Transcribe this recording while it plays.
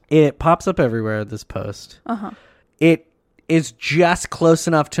It pops up everywhere, this post. It is just close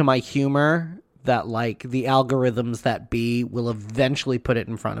enough to my humor that, like, the algorithms that be will eventually put it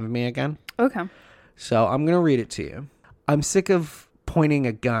in front of me again. Okay. So I'm going to read it to you. I'm sick of pointing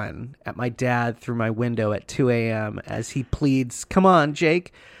a gun at my dad through my window at 2 a.m. as he pleads, "Come on,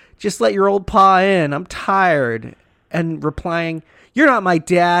 Jake, just let your old pa in. I'm tired." And replying, "You're not my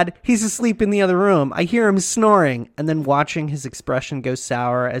dad. He's asleep in the other room. I hear him snoring." And then watching his expression go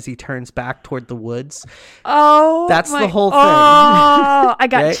sour as he turns back toward the woods. Oh, that's the whole thing. Oh, I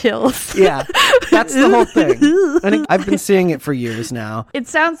got chills. Yeah, that's the whole thing. I think I've been seeing it for years now. It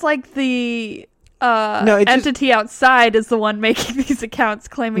sounds like the entity outside is the one making these accounts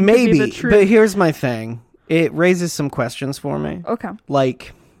claiming to be the truth. But here's my thing. It raises some questions for me. Okay.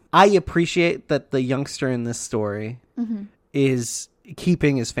 Like, I appreciate that the youngster in this story is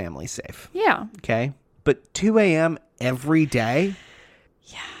keeping his family safe. Yeah. Okay. But 2 a.m. every day?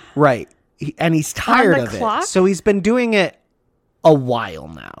 Yeah. Right. And he's tired of it. So he's been doing it a while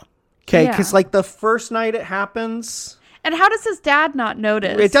now. Okay. Because, like, the first night it happens. And how does his dad not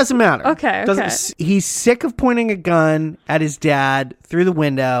notice? It doesn't matter. Okay. He's sick of pointing a gun at his dad through the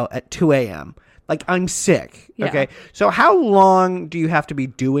window at 2 a.m. Like, I'm sick. Yeah. Okay. So how long do you have to be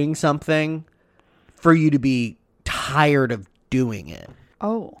doing something for you to be tired of doing it?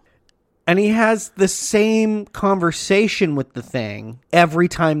 Oh. And he has the same conversation with the thing every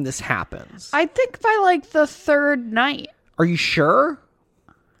time this happens. I think by like the third night. Are you sure?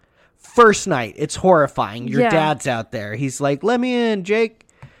 First night, it's horrifying. Your dad's out there. He's like, "Let me in, Jake."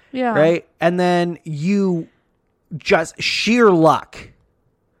 Yeah. Right? And then you just sheer luck.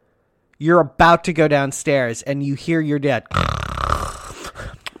 You're about to go downstairs and you hear your dad.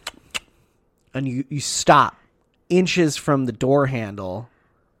 And you stop inches from the door handle.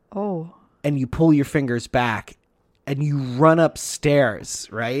 Oh. And you pull your fingers back and you run upstairs,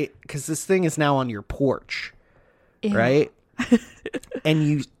 right? Because this thing is now on your porch. Ew. Right?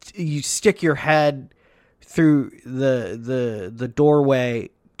 And you stick your head through the doorway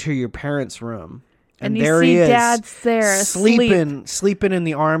to your parents' room. And you there see he is, Dad's there sleeping in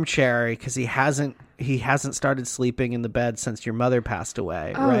the armchair because he hasn't started sleeping in the bed since your mother passed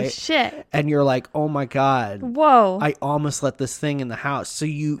away, right? Oh, shit. And you're like, "Oh my God. Whoa. I almost let this thing in the house." So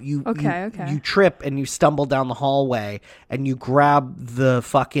you Okay. trip and you stumble down the hallway and you grab the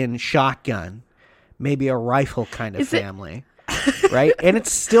fucking shotgun, maybe a rifle kind of family, right? And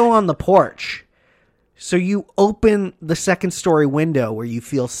it's still on the porch. So you open the second story window where you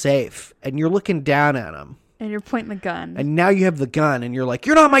feel safe and you're looking down at him. And you're pointing the gun. And now you have the gun and you're like,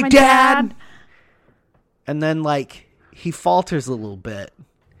 "You're not my dad!" And then, like, he falters a little bit.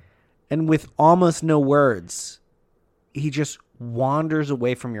 And with almost no words, he just wanders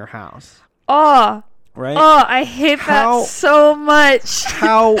away from your house. Oh. Right? Oh, I hate that so much.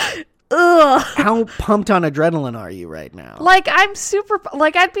 How pumped on adrenaline are you right now? Like, I'm super,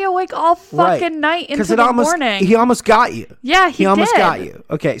 like, I'd be awake all fucking night into the morning. He almost got you. Yeah, he almost got you.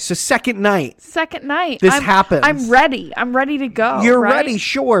 Okay, so second night. This happens. I'm ready. I'm ready to go. You're ready,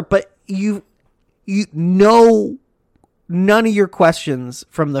 sure, but you know none of your questions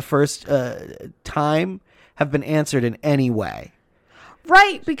from the first time have been answered in any way.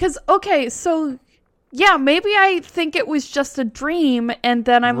 Right, because, okay, so... Yeah, maybe I think it was just a dream, and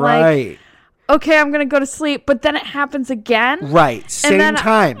then I'm like, okay, I'm going to go to sleep, but then it happens again. Right, same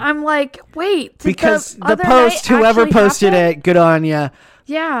time. I'm like, wait. Because the post, whoever posted it, good on you.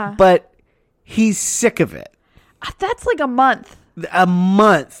 Yeah. But he's sick of it. That's like a month. A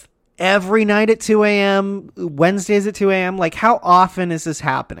month. Every night at 2 a.m., Wednesdays at 2 a.m. Like, how often is this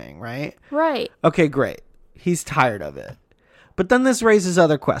happening, right? Right. Okay, great. He's tired of it. But then this raises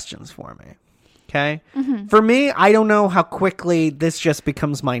other questions for me. Okay. Mm-hmm. For me, I don't know how quickly this just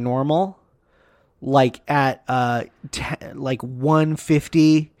becomes my normal. Like at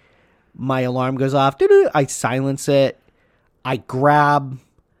 1:50, my alarm goes off. I silence it. I grab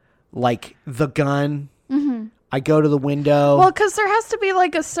like the gun. Mm-hmm. I go to the window. Well, because there has to be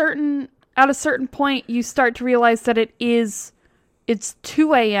like at a certain point, you start to realize that it's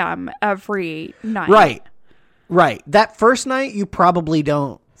 2 a.m. every night. Right. That first night, you probably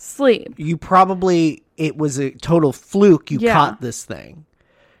don't sleep. It was a total fluke you caught this thing.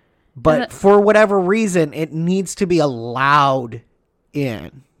 But for whatever reason, it needs to be allowed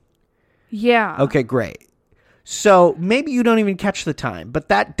in. Yeah. Okay, great. So maybe you don't even catch the time, but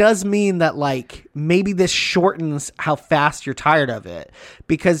that does mean that, like, maybe this shortens how fast you're tired of it.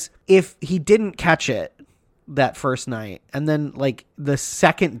 Because if he didn't catch it that first night, and then, like, the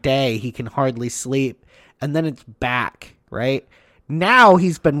second day he can hardly sleep, and then it's back, right? Now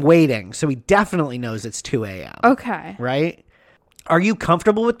he's been waiting, so he definitely knows it's 2 a.m. Okay. Right? Are you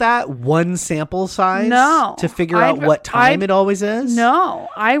comfortable with that? One sample size? No. To figure out what time it always is? No.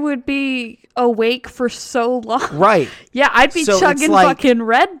 I would be awake for so long. Right. Yeah, I'd be chugging fucking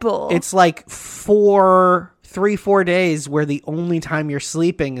Red Bull. It's like 4 days where the only time you're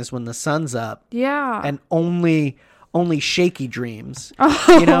sleeping is when the sun's up. Yeah. And only shaky dreams.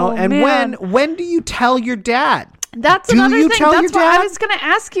 Oh, you know? And man. when do you tell your dad? That's another thing. That's what I was going to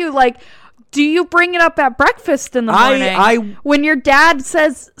ask you. Like, do you bring it up at breakfast in the morning? When your dad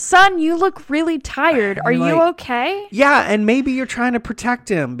says, son, you look really tired. Are you okay? Yeah, and maybe you're trying to protect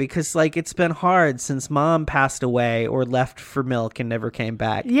him because, like, it's been hard since mom passed away or left for milk and never came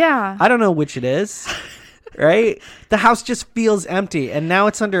back. Yeah. I don't know which it is, right? The house just feels empty, and now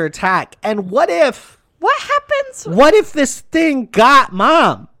it's under attack. And what if... What happens? What if this thing got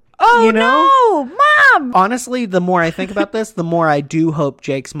mom? Oh, you know? no, mom. Honestly, the more I think about this, the more I do hope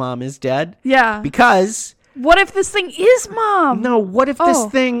Jake's mom is dead. Yeah. Because... What if this thing is mom? No, what if this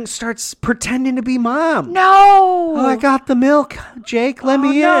thing starts pretending to be mom? No. Oh, I got the milk. Jake, let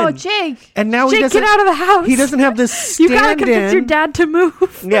me in. No, Jake. And now Jake, get out of the house. He doesn't have this stand-in. You gotta convince your dad to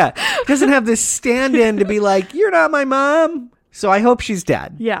move. Yeah. He doesn't have this stand-in to be like, you're not my mom. So I hope she's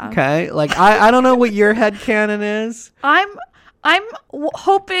dead. Yeah. Okay? Like, I don't know what your headcanon is. I'm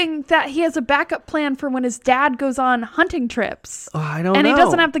hoping that he has a backup plan for when his dad goes on hunting trips. Oh, I don't know. And he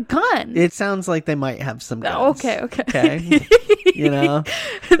doesn't have the gun. It sounds like they might have some guns. Okay. You know?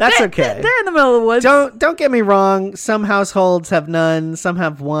 That's okay. They're in the middle of the woods. Don't get me wrong. Some households have none. Some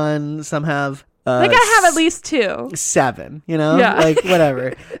have one. Some have... they gotta have at least 2. 7, you know? Yeah. Like,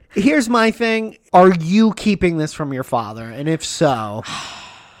 whatever. Here's my thing. Are you keeping this from your father? And if so...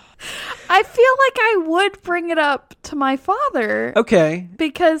 I feel like I would bring it up to my father. Okay.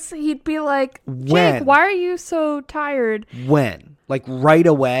 Because he'd be like, Jake, why are you so tired? When? Like right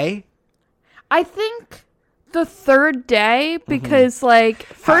away? I think the 3rd day, because like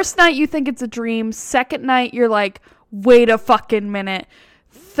first night you think it's a dream. Second night you're like, wait a fucking minute.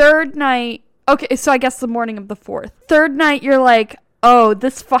 3rd night, okay, so I guess the morning of the 4th. 3rd night you're like, oh,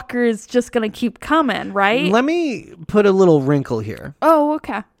 this fucker is just going to keep coming, right? Let me put a little wrinkle here. Oh,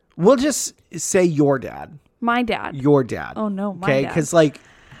 okay. We'll just say your dad. My dad. Your dad. Oh, no, my dad. Because, like,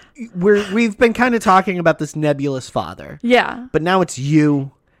 we've been kind of talking about this nebulous father. Yeah. But now it's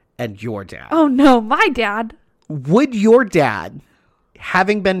you and your dad. Oh, no, my dad. Would your dad,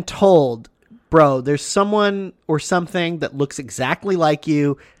 having been told, bro, there's someone or something that looks exactly like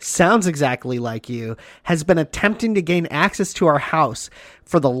you, sounds exactly like you, has been attempting to gain access to our house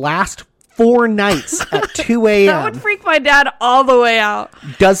for the last 4 nights at 2 a.m. That would freak my dad all the way out.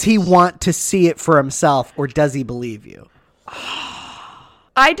 Does he want to see it for himself, or does he believe you?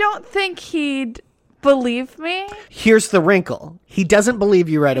 I don't think he'd believe me. Here's the wrinkle. He doesn't believe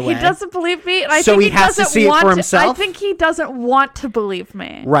you right away. He doesn't believe me. And I so think he has to see it for himself? I think he doesn't want to believe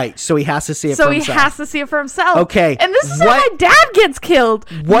me. Right. So he has to see it for himself. So he has to see it for himself. Okay. And this is how my dad gets killed.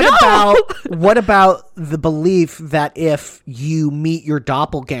 What about the belief that if you meet your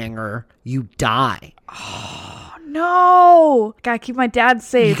doppelganger, you die? Oh, no. Gotta keep my dad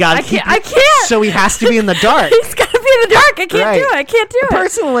safe. I can't. So he has to be in the dark. He's got to be in the dark. I can't do it.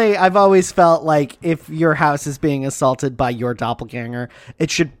 Personally, I've always felt like if your house is being assaulted by your doppelganger, it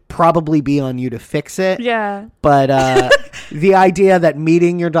should probably be on you to fix it. Yeah. But the idea that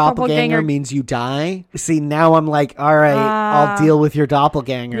meeting your doppelganger means you die. See, now I'm like, all right, I'll deal with your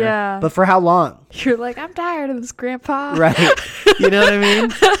doppelganger. Yeah. But for how long? You're like, I'm tired of this, Grandpa. Right. You know what I mean?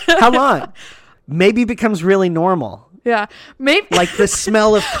 How long? Maybe it becomes really normal. Yeah, maybe like the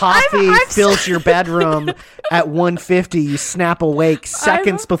smell of coffee fills your bedroom at 1:50. You snap awake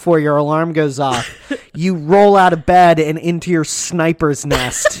seconds before your alarm goes off. You roll out of bed and into your sniper's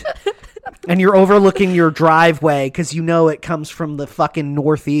nest, and you're overlooking your driveway because you know it comes from the fucking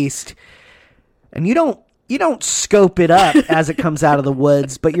northeast, and you don't scope it up as it comes out of the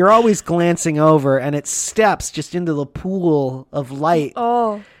woods, but you're always glancing over, and it steps just into the pool of light.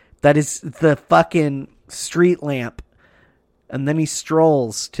 Oh, that is the fucking street lamp. And then he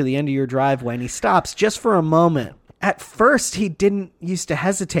strolls to the end of your driveway and he stops just for a moment. At first, he didn't used to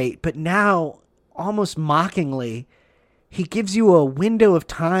hesitate, but now, almost mockingly, he gives you a window of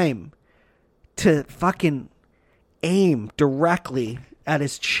time to fucking aim directly at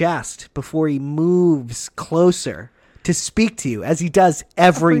his chest before he moves closer to speak to you, as he does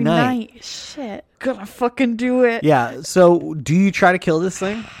every night. Shit. Gonna fucking do it. Yeah, so do you try to kill this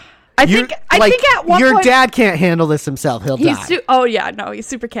thing? I think at one point your dad can't handle this himself. He'll die. He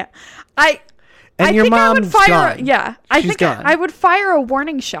super can't. I your think mom's I would fire. Gone. Yeah, I think gone. I would fire a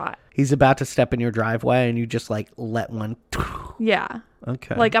warning shot. He's about to step in your driveway, and you just like let one. Yeah.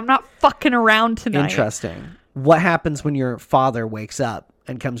 Okay. Like I'm not fucking around tonight. Interesting. What happens when your father wakes up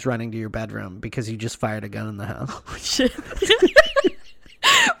and comes running to your bedroom because you just fired a gun in the house? Oh, shit.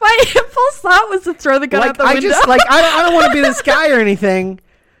 My impulse thought was to throw the gun out the window. I don't want to be this guy or anything,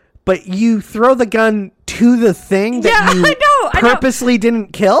 but you throw the gun to the thing that you purposely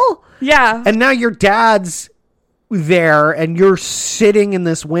didn't kill? Yeah. And now your dad's there and you're sitting in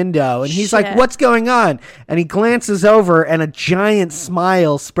this window and he's like, what's going on? And he glances over and a giant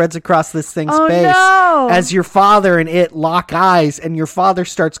smile spreads across this thing's face as your father and it lock eyes and your father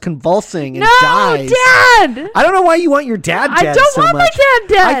starts convulsing and dies. Dad! I don't know why you want your dad dead so much. My dad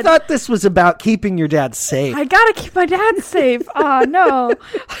dead. I thought this was about keeping your dad safe. I gotta keep my dad safe. Oh no.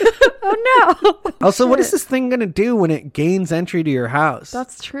 Oh no. Also, what is this thing gonna do when it gains entry to your house?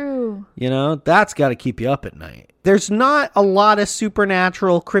 That's true. You know, that's gotta keep you up at night. There's not a lot of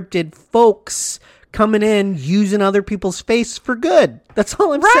supernatural cryptid folks coming in using other people's face for good. That's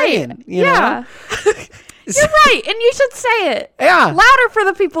all I'm saying. You know? You're right, and you should say it. Yeah. Louder for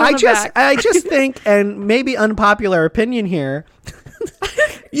the people in the back. I just think, and maybe unpopular opinion here,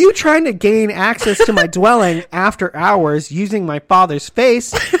 you trying to gain access to my dwelling after hours using my father's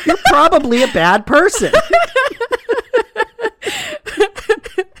face, you're probably a bad person.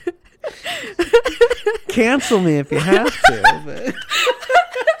 Cancel me if you have to. But.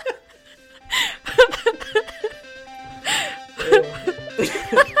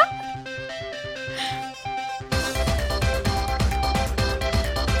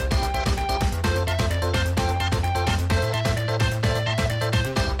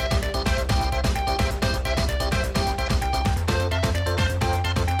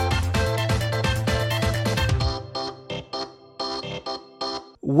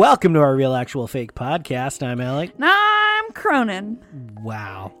 Welcome to our Real Actual Fake podcast. I'm Alec. I'm Cronin.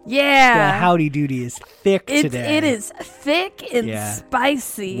 Wow. Yeah. The howdy doody is thick today. It is thick and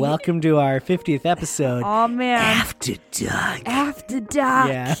spicy. Welcome to our 50th episode. Oh, man. After dark. After dark.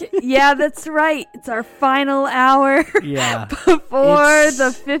 Yeah. Yeah, that's right. It's our final hour Yeah. before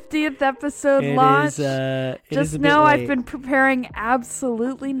the 50th episode launch. Just know I've been preparing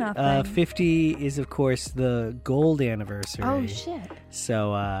absolutely nothing. 50 is, of course, the gold anniversary. Oh, shit.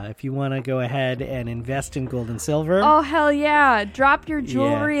 So if you want to go ahead and invest in gold and silver. Oh, hell yeah. Drop your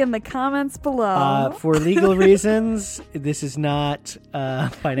jewelry in the comments below. For legal reasons, this is not financial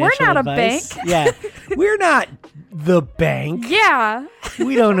advice. We're not advice. A bank. Yeah. We're not the bank. Yeah.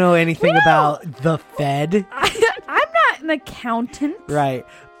 We don't know anything about the Fed. I'm not an accountant. Right.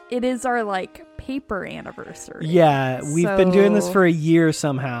 It is our, paper anniversary. Yeah. We've been doing this for a year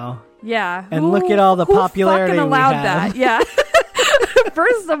somehow. Yeah. And look at all the popularity fucking allowed we have. that? Yeah.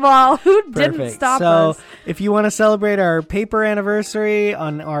 First of all, who didn't stop us? So if you want to celebrate our paper anniversary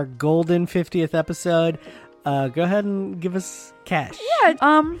on our golden 50th episode, go ahead and give us cash. Yeah.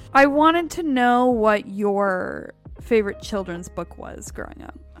 I wanted to know what your favorite children's book was growing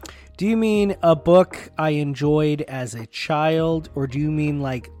up. Do you mean a book I enjoyed as a child, or do you mean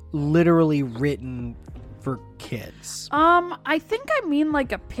literally written for kids? I think I mean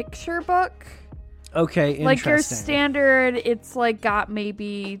a picture book. Okay, interesting. Your standard, it's got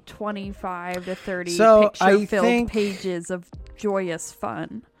maybe 25 to 30 picture-filled pages of joyous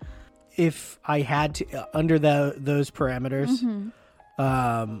fun. If I had to, under those parameters,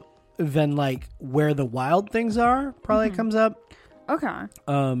 then Where the Wild Things Are probably comes up. Okay.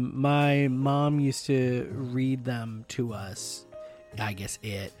 My mom used to read them to us. I guess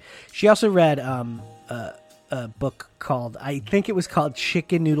it. She also read a book called, I think it was called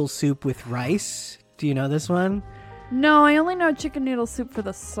Chicken Noodle Soup with Rice. Do you know this one? No, I only know Chicken Noodle Soup for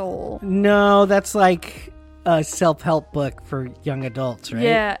the Soul. No, that's a self-help book for young adults, right?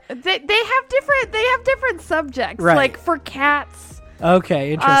 Yeah, they have different subjects. Right. For cats.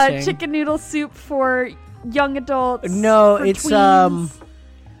 Okay, interesting. Chicken Noodle Soup for young adults. No, it's tweens.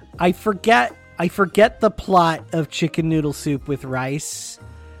 I forget the plot of Chicken Noodle Soup with Rice.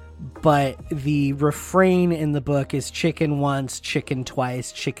 But the refrain in the book is chicken once, chicken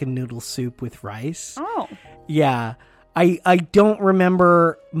twice, chicken noodle soup with rice. Oh. Yeah. I don't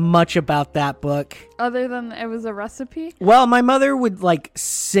remember much about that book. Other than it was a recipe? Well, my mother would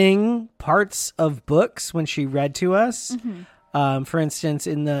sing parts of books when she read to us. Mm-hmm. For instance,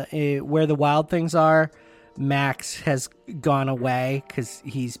 in the Where the Wild Things Are, Max has gone away because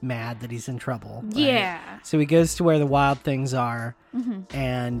he's mad that he's in trouble. Right? Yeah. So he goes to Where the Wild Things Are,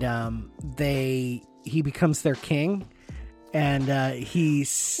 and he becomes their king, and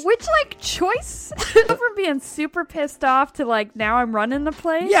which choice from being super pissed off to now I'm running the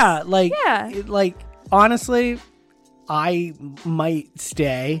place. Yeah, honestly, I might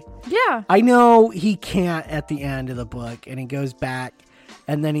stay. Yeah. I know he can't at the end of the book, and he goes back,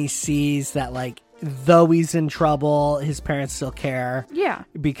 and then he sees that though he's in trouble, his parents still care. Yeah.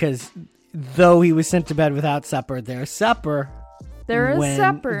 Because though he was sent to bed without supper, there's supper.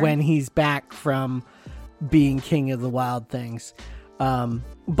 When he's back from being king of the wild things.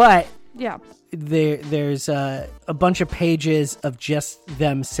 But yeah, there's a bunch of pages of just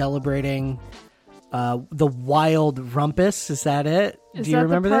them celebrating the wild rumpus. Is that it? Do you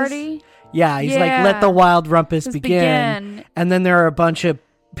remember the party? this? Yeah, he's like, let the wild rumpus begin. And then there are a bunch of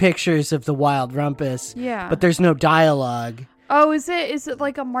pictures of the wild rumpus. Yeah. But there's no dialogue. Oh, is it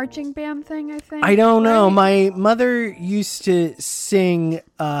like a marching band thing, I think? I don't know. My mother used to sing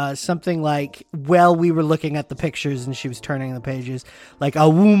something like, while we were looking at the pictures and she was turning the pages, like a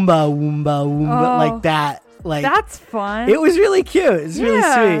woomba, woomba, woomba, like that. Like, that's fun. It was really cute. It's really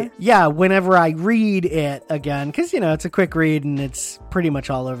sweet. Yeah, whenever I read it again, because, it's a quick read and it's pretty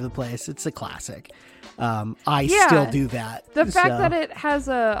much all over the place. It's a classic. I still do that. The fact that it has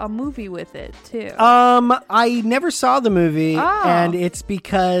a movie with it, too. I never saw the movie, and it's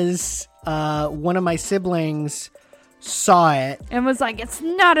because one of my siblings saw it. And was like, it's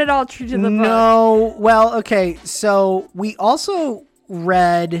not at all true to the book. No. Well, okay, so we also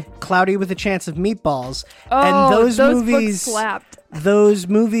read Cloudy with a Chance of Meatballs. And those movies books slapped. Those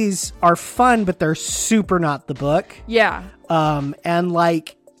movies are fun, but they're super not the book. Yeah. And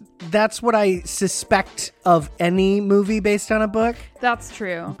like, that's what I suspect of any movie based on a book. That's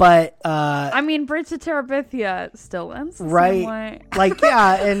true. But I mean, Bridge to Terabithia still ends the right. same way. Like,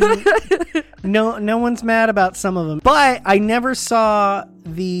 yeah, and no one's mad about some of them. But I never saw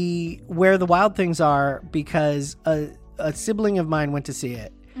the Where the Wild Things Are because a sibling of mine went to see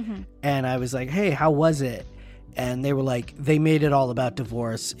it. Mm-hmm. And I was like, hey, how was it? And they were like, they made it all about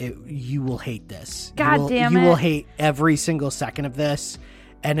divorce. You will hate this. God damn it. You will hate every single second of this.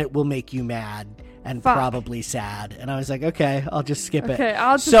 And it will make you mad and probably sad. And I was like, okay, I'll just skip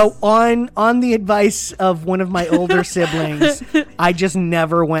it. So on the advice of one of my older siblings, I just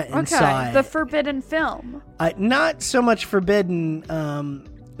never went and saw it. The forbidden film. Not so much forbidden.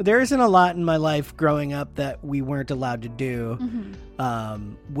 There isn't a lot in my life growing up that we weren't allowed to do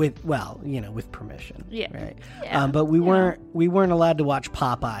with permission. Yeah. Right. Yeah. But we weren't allowed to watch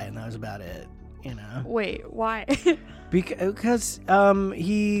Popeye, and that was about it. Wait, why? Because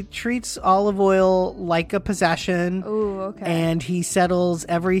he treats olive oil like a possession. Ooh, okay. And he settles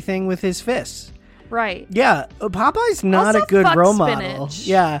everything with his fists. Right. Yeah. Popeye's not a good role model.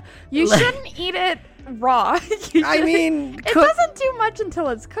 Yeah. You shouldn't eat it raw. I mean, it doesn't do much until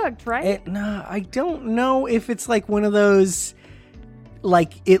it's cooked, right? No, I don't know if it's like one of those,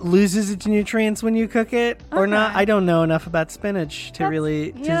 like it loses its nutrients when you cook it or not. I don't know enough about spinach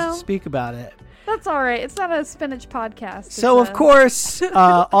to speak about it. That's all right. It's not a spinach podcast. So, of course,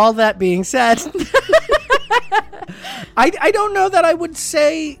 all that being said, I don't know that I would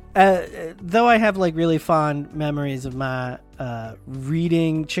say, though I have like really fond memories of my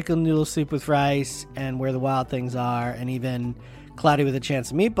reading Chicken Noodle Soup with Rice and Where the Wild Things Are and even Cloudy with a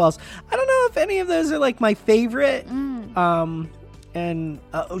Chance of Meatballs. I don't know if any of those are like my favorite. And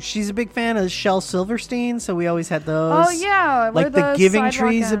she's a big fan of Shel Silverstein, so we always had those. Oh yeah, like the Giving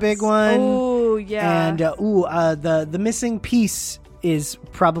Tree's a big one. Oh yeah, and the Missing Piece is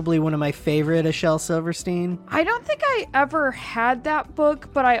probably one of my favorite of Shel Silverstein. I don't think I ever had that book,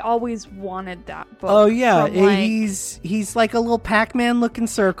 but I always wanted that book. Oh yeah, he's like a little Pac-Man looking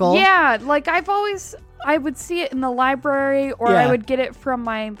circle. Yeah, like I would see it in the library, or I would get it from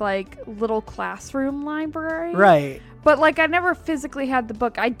my like little classroom library. Right. But, like, I never physically had the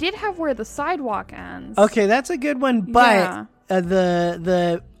book. I did have Where the Sidewalk Ends. Okay, that's a good one, but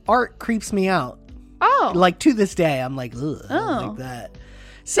the art creeps me out. Oh. Like, to this day, I'm like, ugh, I don't like that.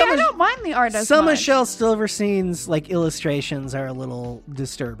 I don't mind the art as much. Some of Shel Silverstein's, like, illustrations are a little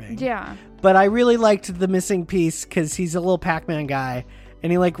disturbing. Yeah. But I really liked The Missing Piece because he's a little Pac-Man guy,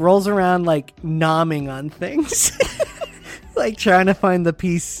 and he, like, rolls around, like, nomming on things. Like, trying to find the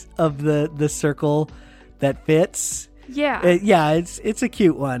piece of the circle that fits. Yeah. It's a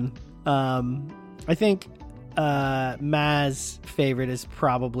cute one. I think Ma's favorite is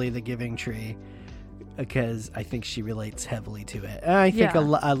probably The Giving Tree because I think she relates heavily to it. And I think a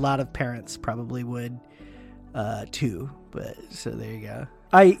lot of parents probably would too. But so there you go.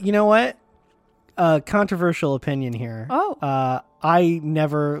 You know what? Controversial opinion here. Oh. I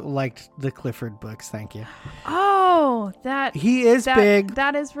never liked the Clifford books. Thank you. Oh, he is big.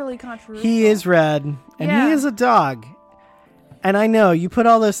 That is really controversial. He is red, and he is a dog. And I know you put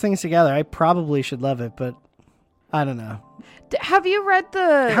all those things together. I probably should love it, but I don't know. Have you read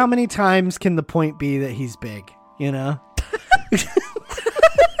the? How many times can the point be that he's big? You know.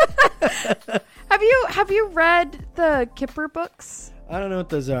 Have you read the Kipper books? I don't know what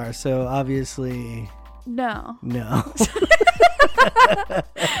those are, so obviously... No.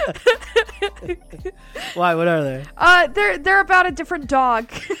 Why? What are they? They're about a different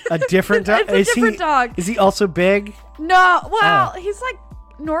dog. A different dog? It's a different dog. Is he also big? No. Well, he's like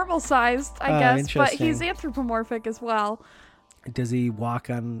normal sized, I guess, but interesting. he's anthropomorphic as well. Does he walk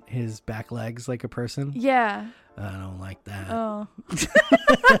on his back legs like a person? Yeah. I don't like that. Oh.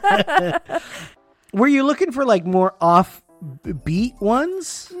 Were you looking for like more offbeat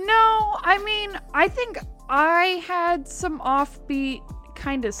ones? No, I mean, I think I had some offbeat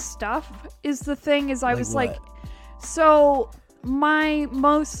kind of stuff is the thing is I was what? like, so my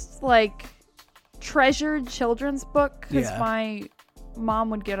most like treasured children's book, because my mom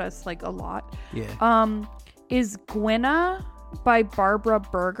would get us like a lot, is Gwenna by Barbara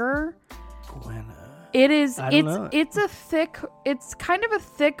Berger. Gwenna. It is. It's It's kind of a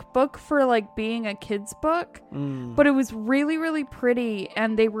thick book for like being a kid's book, but it was really, really pretty,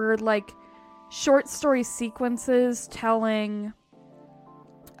 and they were like short story sequences telling.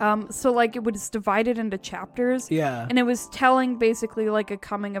 So like it was divided into chapters. Yeah. And it was telling basically like a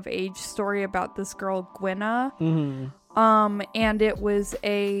coming of age story about this girl Gwenna. Mm-hmm. And it was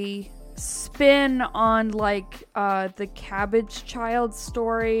a spin on like the Cabbage Child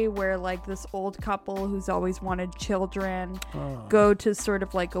story, where like this old couple who's always wanted children go to sort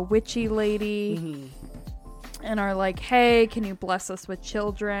of like a witchy lady and are like, hey, can you bless us with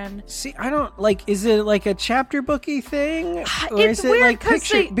children? See, I don't like, is it like a chapter booky thing? Or It's is it weird like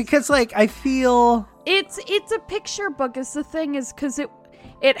picture? Because like I feel it's a picture book is the thing, is because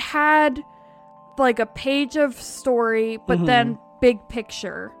it had like a page of story, but then big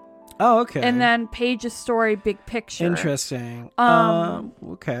picture. Oh, okay. And then page of story, big picture. Interesting.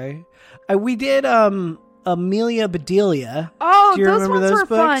 Okay. We did Amelia Bedelia. Oh, do you those remember ones were books?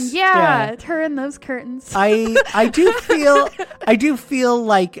 fun. Yeah, her in those curtains. I do feel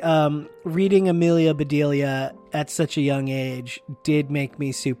like reading Amelia Bedelia at such a young age did make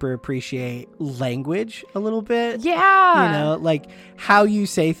me super appreciate language a little bit. Yeah. You know, like how you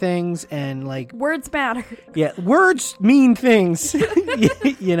say things and like words matter. Yeah, words mean things.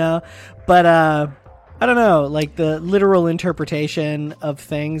 You know, but I don't know, like the literal interpretation of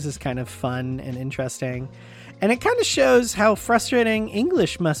things is kind of fun and interesting. And it kind of shows how frustrating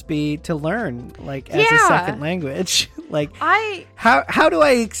English must be to learn, like as a second language. Like, how do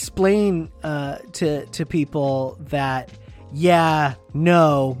I explain to people that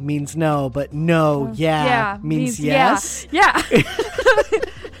no means no, but no means yes? Yeah.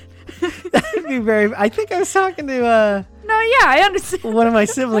 That'd be very. I think I was talking to I understand. one of my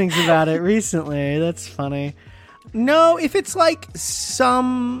siblings about it recently. That's funny. No, if it's like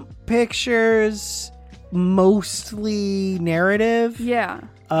some pictures, mostly narrative. Yeah.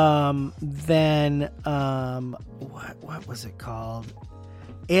 Then what was it called?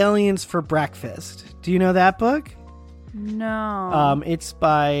 Aliens for Breakfast. Do you know that book? No. It's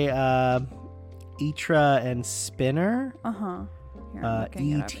by Etra and Spinner. Here, I'm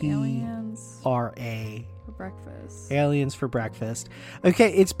looking it up. Aliens ETRA. for breakfast. Aliens for Breakfast.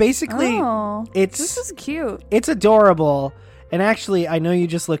 Okay, it's basically this is cute. It's adorable. And actually, I know you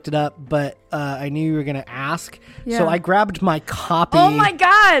just looked it up, but I knew you were going to ask. Yeah. So I grabbed my copy. Oh my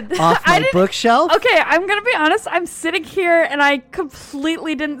God. Off my bookshelf. Okay, I'm going to be honest. I'm sitting here and I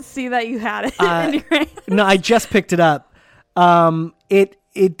completely didn't see that you had it in your hands. No, I just picked it up.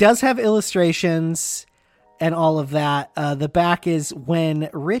 It does have illustrations and all of that. The back is when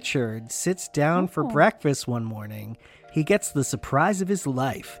Richard sits down for breakfast one morning, he gets the surprise of his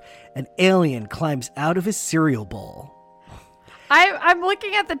life. An alien climbs out of his cereal bowl. I'm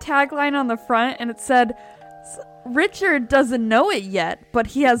looking at the tagline on the front, and it said, Richard doesn't know it yet, but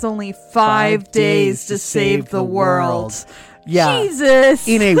he has only 5 days to save the world. Yeah. Jesus.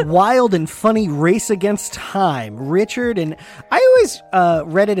 In a wild and funny race against time, Richard and... I always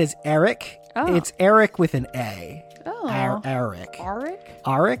read it as Eric. Oh. It's Eric with an A. Oh. Eric.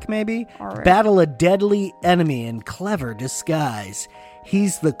 Arik, maybe? Arik. Battle a deadly enemy in clever disguise.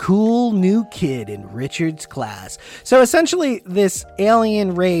 He's the cool new kid in Richard's class. So essentially, this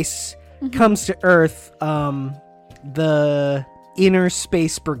alien race comes to Earth, the Inner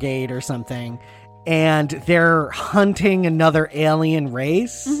Space Brigade or something, and they're hunting another alien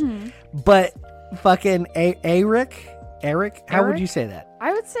race. But fucking Eric? How would you say that?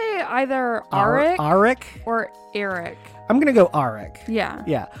 I would say either Arik or Eric. I'm going to go Arik. Yeah.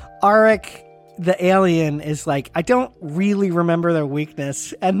 Yeah. Arik, the alien, is like, I don't really remember their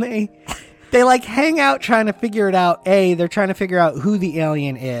weakness. And they like hang out trying to figure it out. They're trying to figure out who the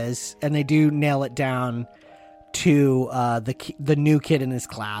alien is. And they do nail it down to the new kid in his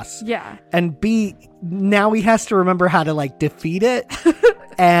class. Yeah. And B, now he has to remember how to like defeat it.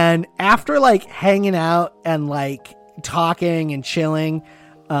 And after like hanging out and like talking and chilling,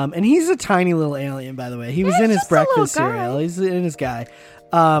 and he's a tiny little alien, by the way. He was in his breakfast cereal. He's in his guy.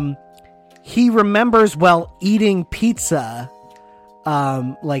 He remembers while eating pizza,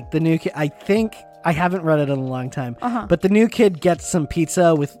 like the new kid. I think I haven't read it in a long time, but the new kid gets some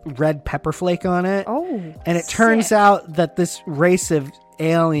pizza with red pepper flake on it. Oh, and it turns out that this race of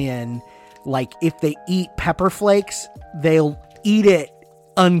alien, like if they eat pepper flakes, they'll eat it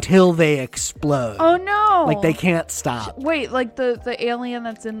until they explode. Oh no! Like they can't stop. Wait, like the alien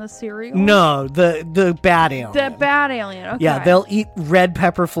that's in the cereal? No, the bad alien. The bad alien. Okay. Yeah, they'll eat red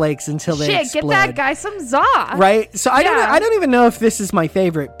pepper flakes until they explode. Get that guy some za. Right? So I don't even know if this is my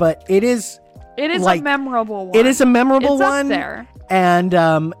favorite, but it is. It is like, a memorable one. It is a memorable it's one. Up there. And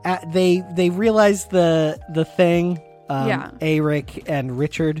they realize the thing. Eric and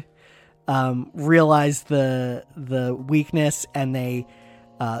Richard realize the weakness, and they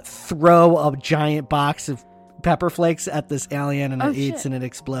throw a giant box of pepper flakes at this alien, and it eats and it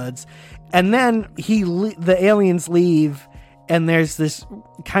explodes. And then the aliens leave, and there's this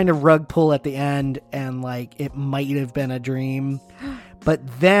kind of rug pull at the end, and like it might have been a dream. But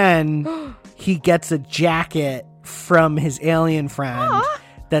then he gets a jacket from his alien friend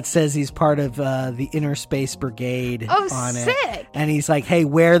that says he's part of the Inner Space Brigade on it. Sick. And he's like, hey,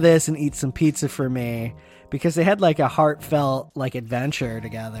 wear this and eat some pizza for me. Because they had like a heartfelt like adventure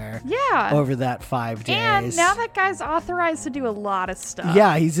together over that 5 days. And now that guy's authorized to do a lot of stuff.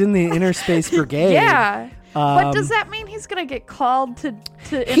 Yeah, he's in the Inner Space Brigade. Yeah. But does that mean he's going to get called to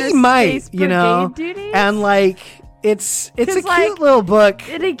Inner Space Brigade you know, duties? And like... It's a cute like, little book.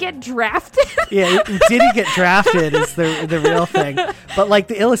 Did he get drafted? Yeah, did he get drafted is the real thing. But like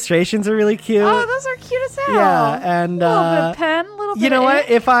the illustrations are really cute. Oh, those are cute as hell. Yeah, and a little bit pen, a little bit. You know what?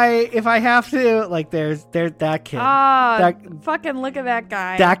 Ink. If I have to, like, there's that kid. Fucking look at that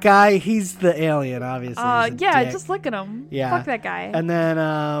guy. That guy, he's the alien, obviously. Yeah, just look at him. Yeah, fuck that guy. And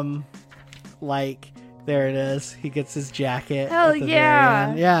then like there it is. He gets his jacket. Hell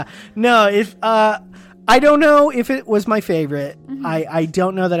yeah. Yeah. No, if I don't know if it was my favorite. Mm-hmm. I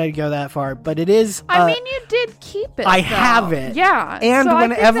don't know that I'd go that far, but it is. I mean, you did keep it. I though. have it. Yeah. And so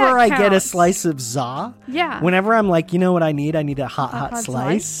whenever I get a counts. slice of za, yeah. Whenever I'm like, you know what I need? I need a hot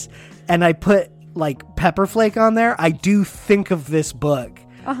slice. And I put like pepper flake on there. I do think of this book,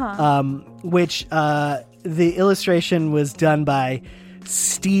 which the illustration was done by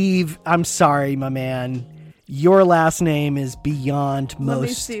Steve. I'm sorry, my man. Your last name is beyond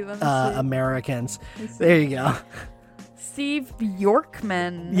most Americans. There you go. Steve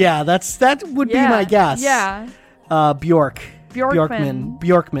Bjorkman. Yeah, that would be my guess. Yeah. Bjorkman.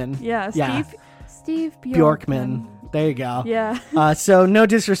 Yeah, Steve Bjorkman. There you go. Yeah. So no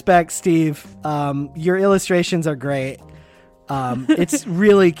disrespect, Steve. Your illustrations are great. It's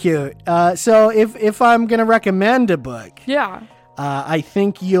really cute. So if I'm gonna recommend a book, I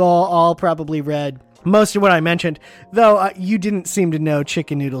think you all probably read most of what I mentioned, though you didn't seem to know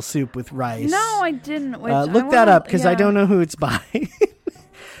Chicken Noodle Soup with Rice. No, I didn't. Look that up, because I don't know who it's by.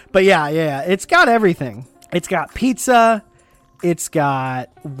 But yeah, it's got everything. It's got pizza. It's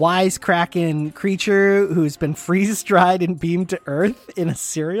got wisecracking creature who's been freeze-dried and beamed to Earth in a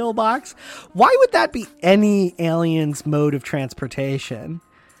cereal box. Why would that be any alien's mode of transportation?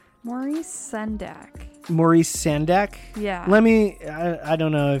 Maurice Sendak. Yeah. I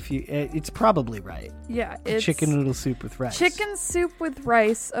don't know if it's probably right. Yeah. It's Chicken Noodle Soup with Rice. Chicken Soup with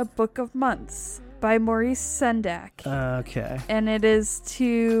Rice, A Book of Months by Maurice Sendak. Okay. And it is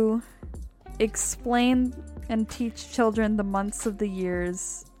to explain and teach children the months of the year.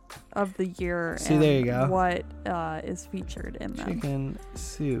 See, there you go. What is featured in them. Chicken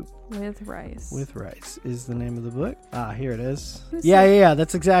Soup with Rice is the name of the book. Here it is. Yeah,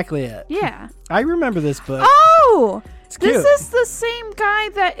 that's exactly it. Yeah. I remember this book. Oh! It's cute. This is the same guy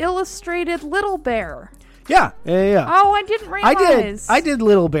that illustrated Little Bear. Yeah. Oh, I didn't realize. I did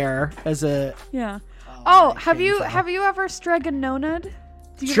Little Bear as a... Yeah. Oh, have you ever Stregonona'd?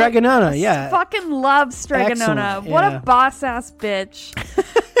 Stregonona, yeah. Fucking love Stregonona. Excellent, what a boss-ass bitch.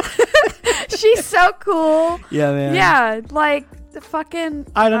 She's so cool. Yeah, man. Yeah, like the fucking...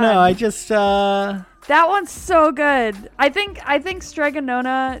 I don't know. I just... That one's so good. I think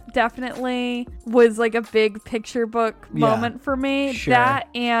Stregonona definitely was like a big picture book moment for me. Sure. That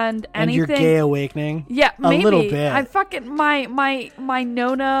and anything. And your gay awakening. Yeah, maybe. A little bit. I fucking my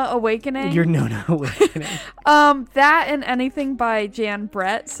Nona awakening. Your Nona awakening. That and anything by Jan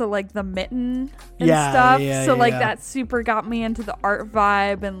Brett. So like the Mitten and stuff. So like that super got me into the art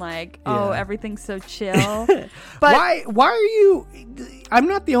vibe and like everything's so chill. But why are you? I'm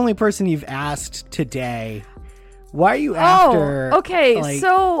not the only person you've asked today. Why are you after? Okay, like,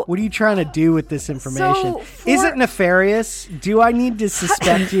 so what are you trying to do with this information? So Is it nefarious? Do I need to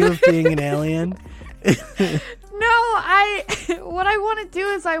suspect you of being an alien? No, what I want to do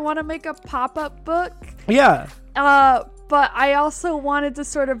is I want to make a pop-up book. Yeah. But I also wanted to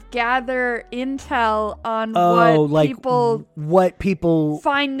sort of gather intel on what people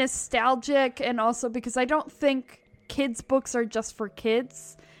find nostalgic, and also because I don't think kids' books are just for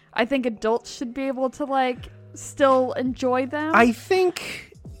kids. I think adults should be able to like still enjoy them. I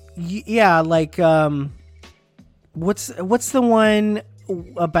think, like what's the one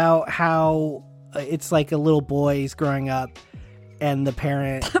about how it's like a little boy's growing up and the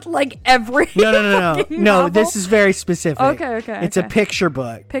parent like every no this is very specific. Okay. It's a picture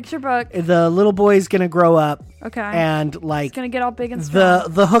book. The little boy's gonna grow up. Okay. And like it's gonna get all big and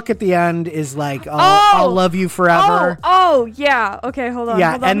strong. The hook at the end is like I'll love you forever. Oh yeah. Okay, hold on.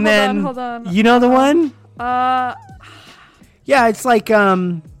 Yeah, hold on. You know the one? Yeah, it's like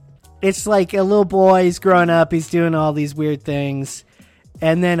a little boy's growing up, he's doing all these weird things,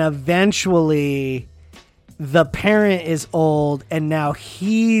 and then eventually the parent is old, and now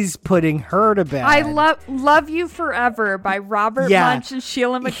he's putting her to bed. I love You Forever by Robert Munch and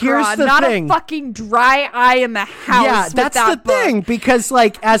Sheila McGraw. Here's the thing. A fucking dry eye in the house. Yeah, that's the thing, because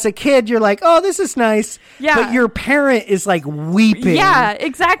like as a kid you're like, oh, this is nice. Yeah. But your parent is like weeping. Yeah,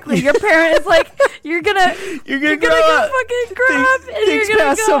 exactly. Your parent is like, you're gonna fucking grow up, and you're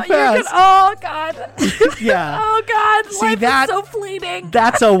gonna go so fast. Oh god. Yeah. Oh god. See, life is so fleeting.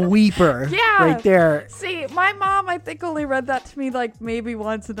 That's a weeper. Yeah. Right there. See, my mom, I think, only read that to me like maybe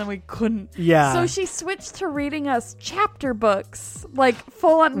once, and then we couldn't. Yeah. So she switched to reading us chapter books, like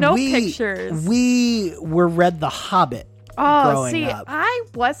full on pictures. We were read The Hobbit. Growing up. I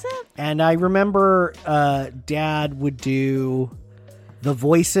wasn't. And I remember Dad would do the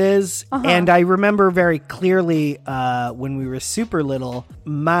voices, and I remember very clearly when we were super little,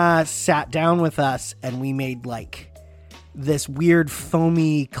 Ma sat down with us and we made like this weird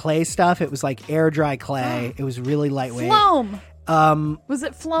foamy clay stuff. It was like air dry clay. It was really lightweight. Floam. Was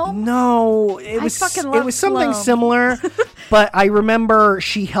it Floam? No, it was something Floam. similar. But I remember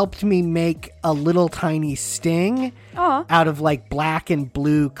she helped me make a little tiny sting out of like black and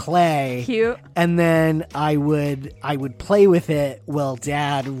blue clay. Cute. And then I would play with it while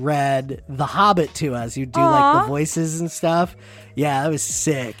Dad read The Hobbit to us. You'd do like the voices and stuff. Yeah, that was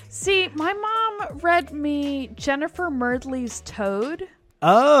sick. See, my mom read me Jennifer Murdley's Toad.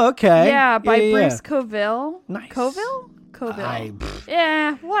 Oh, okay. Yeah, by Bruce Coville. Nice. Coville?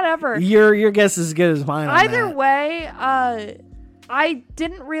 Yeah, whatever. Your guess is as good as mine. Either way, I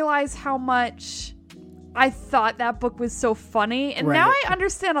didn't realize how much I thought that book was so funny, and now I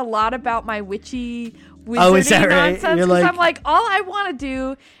understand a lot about my witchy wizardy nonsense. Because I'm like, all I want to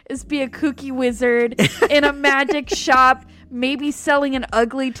do is be a kooky wizard in a magic shop, maybe selling an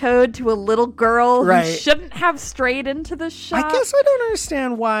ugly toad to a little girl who shouldn't have strayed into the shop. I guess I don't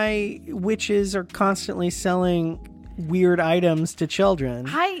understand why witches are constantly selling weird items to children.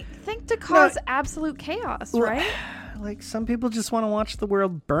 I think to cause absolute chaos, right? Like some people just want to watch the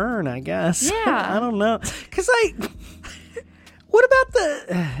world burn, I guess. Yeah. I don't know. Because what about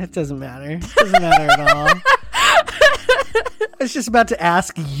it doesn't matter. It doesn't matter at all. I was just about to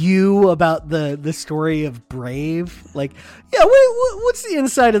ask you about the story of Brave. Like, yeah, what's the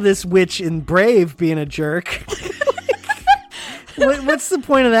inside of this witch in Brave being a jerk? What's the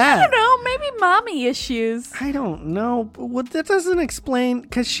point of that? I don't know. Maybe mommy issues. I don't know. But that doesn't explain,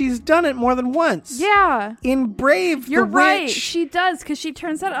 because she's done it more than once. Yeah. In Brave, you're the right. witch She does, because she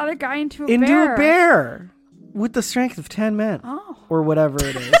turns that other guy into a bear with the strength of 10 men. Oh. Or whatever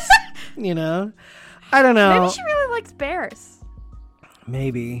it is. You know? I don't know. Maybe she really likes bears.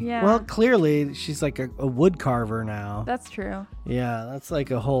 Maybe. Yeah. Well, clearly she's like a wood carver now. That's true. Yeah, that's like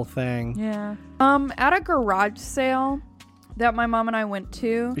a whole thing. Yeah. At a garage sale that my mom and I went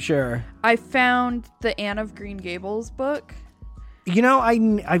to, sure, I found the Anne of Green Gables book. You know,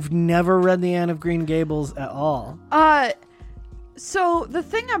 I've never read the Anne of Green Gables at all. So the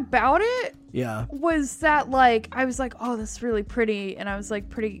thing about it Yeah. was that like I was like, oh, this is really pretty, and I was like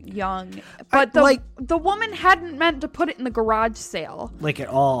pretty young, but the woman hadn't meant to put it in the garage sale like at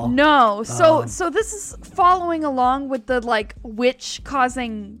all. No, so this is following along with the like witch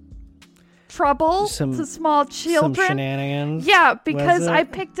causing trouble to small children. Some shenanigans. Yeah, because I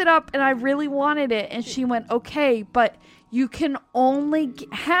picked it up and I really wanted it, and she went, okay, but you can only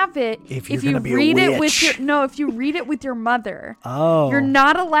have it if you read it with if you read it with your mother. Oh. You're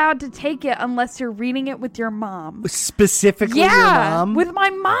not allowed to take it unless you're reading it with your mom. Specifically your mom? With my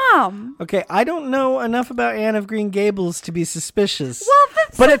mom. Okay, I don't know enough about Anne of Green Gables to be suspicious. Well,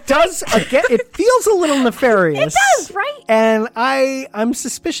 but it does, again, it feels a little nefarious. It does, right? And I'm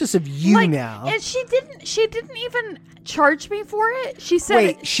suspicious of you now. And she didn't even charge me for it. She said,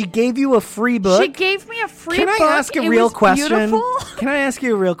 wait, she gave you a free book? She gave me a free book. Can I ask a real question? Beautiful. Can I ask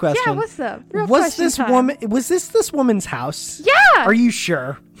you a real question? Yeah, what's up? Was this woman's house? Yeah. Are you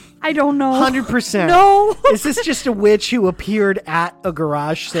sure? I don't know. 100%. No. Is this just a witch who appeared at a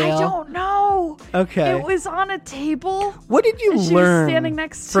garage sale? I don't know. Okay. It was on a table. What did you learn standing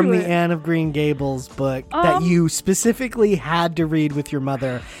next from to the Anne of Green Gables book that you specifically had to read with your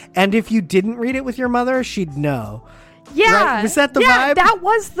mother? And if you didn't read it with your mother, she'd know. Yeah. Right? Was that the vibe? Yeah, that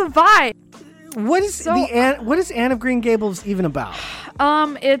was the vibe. What is Anne of Green Gables even about?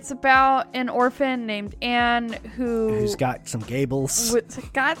 It's about an orphan named Anne who's got some gables.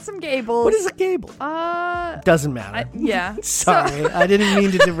 Got some gables. What is a gable? Doesn't matter. Yeah. Sorry, I didn't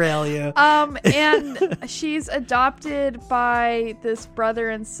mean to derail you. And she's adopted by this brother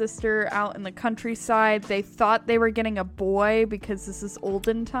and sister out in the countryside. They thought they were getting a boy because this is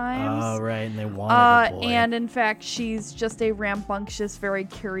olden times. Oh, right, and they wanted a boy. And in fact, she's just a rambunctious, very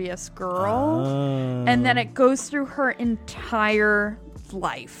curious girl. And then it goes through her entire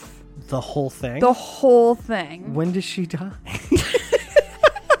life. The whole thing? The whole thing. When does she die?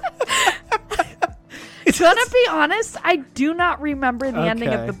 Gonna be honest, I do not remember the ending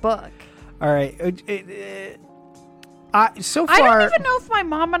of the book. All right. So far, I don't even know if my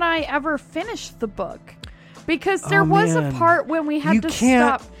mom and I ever finished the book. Because there was a part when we had to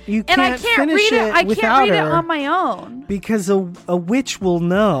stop. You can't and I can't read it. I can't read it on my own. Because a witch will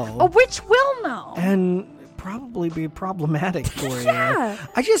know. A witch will know. And probably be problematic for you. Yeah.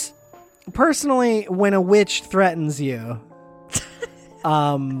 I just, personally, when a witch threatens you,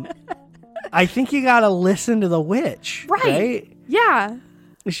 I think you gotta listen to the witch. Right? Yeah.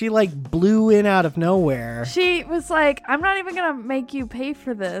 She blew in out of nowhere. She was like, I'm not even going to make you pay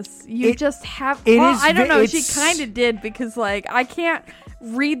for this. You just have... I don't know. She kind of did because I can't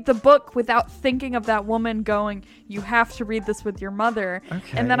read the book without thinking of that woman going, you have to read this with your mother.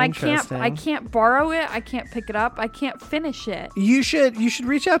 Okay, and then I can't borrow it. I can't pick it up. I can't finish it. You should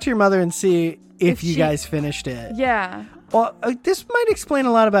reach out to your mother and see if you guys finished it. Yeah. Well, this might explain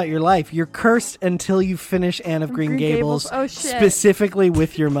a lot about your life. You're cursed until you finish Anne of Green Gables. Oh, shit. Specifically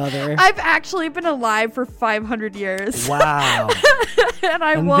with your mother. I've actually been alive for 500 years. Wow.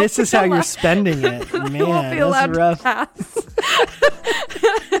 and this is how you're spending it. Man, I won't be allowed to pass.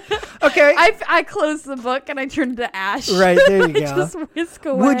 Okay. I closed the book and I turned to ash. Right, there you go. Just whisk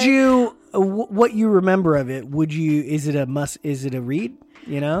away. Would you, what you remember of it, is it a read?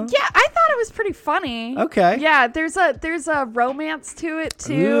 You know? Yeah, I thought it was pretty funny. Okay. Yeah, there's a romance to it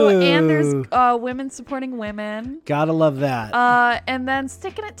too. Ooh. And there's women supporting women. Gotta love that. And then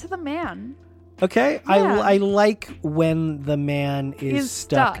sticking it to the man. Okay. Yeah. I like when the man is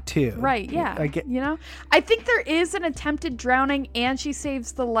stuck too. Right, yeah. I think there is an attempted drowning and she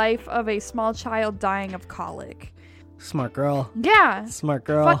saves the life of a small child dying of colic. Smart girl. Yeah. Smart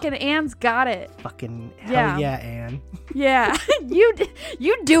girl. Fucking Anne's got it. Fucking hell yeah, Anne. Yeah. You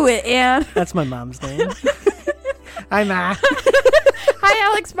do it, Anne. That's my mom's name. Hi, Ma. Hi,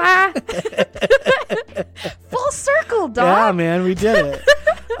 Alex, Ma. Full circle, dog. Yeah, man, we did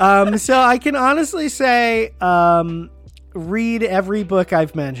it. So I can honestly say, read every book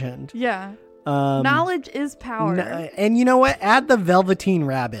I've mentioned. Yeah. Knowledge is power. And you know what? Add the Velveteen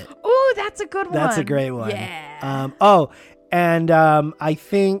Rabbit. Ooh, that's a good one. That's a great one. Yeah. I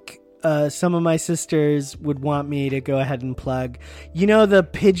think some of my sisters would want me to go ahead and plug. You know the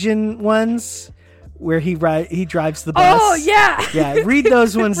pigeon ones where he drives the bus? Oh, yeah. Yeah, read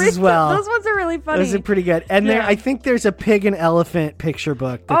those ones as well. Those ones are really funny. Those are pretty good. And I think there's a pig and elephant picture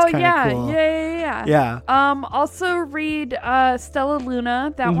book that's kind of cool. Yeah. Also read Stella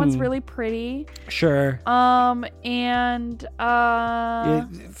Luna. That one's really pretty. Sure. And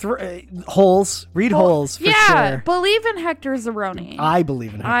Holes. Read Holes for sure. Believe in Hector Zeroni. I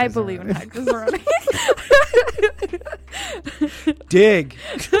believe in Hector Zeroni. Dig.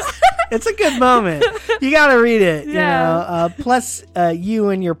 It's a good moment. You got to read it. Yeah. You know? Plus, you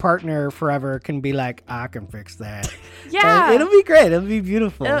and your partner forever can be like, I can fix that. Yeah. And it'll be great. It'll be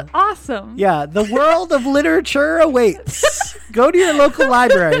beautiful. Awesome. Yeah. The world of literature awaits. Go to your local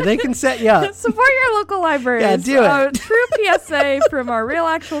library. They can set you up. Support your local libraries. Yeah, do it. True PSA from our Real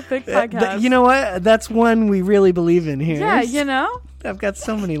Actual Fic podcast. You know what? That's one we really believe in here. Yeah, you know? I've got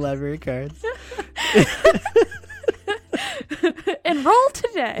so many library cards. Enroll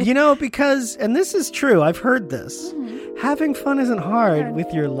today. You know, because, and this is true, I've heard this. Having fun isn't hard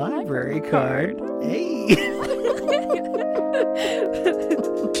with your library card. Hey.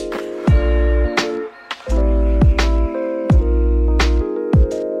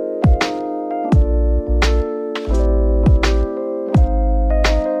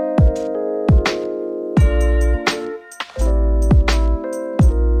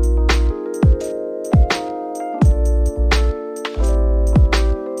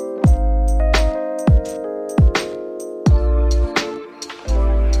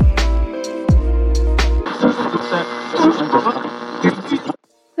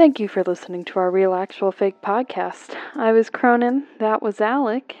 Thank you for listening to our Real Actual Fake podcast. I was Cronin, that was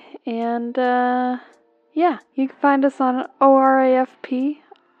Alec, and yeah, you can find us on ORAFP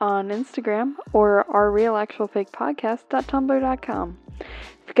on Instagram or ourrealactualfakepodcast.tumblr.com. If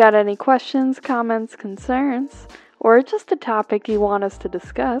you've got any questions, comments, concerns, or just a topic you want us to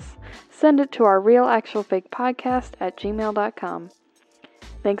discuss, send it to our realactualfakepodcast@gmail.com.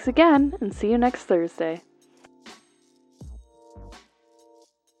 Thanks again, and see you next Thursday.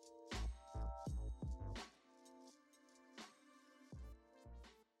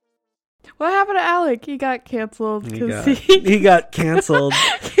 What happened to Alec? He got canceled because he got canceled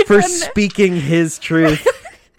for speaking his truth.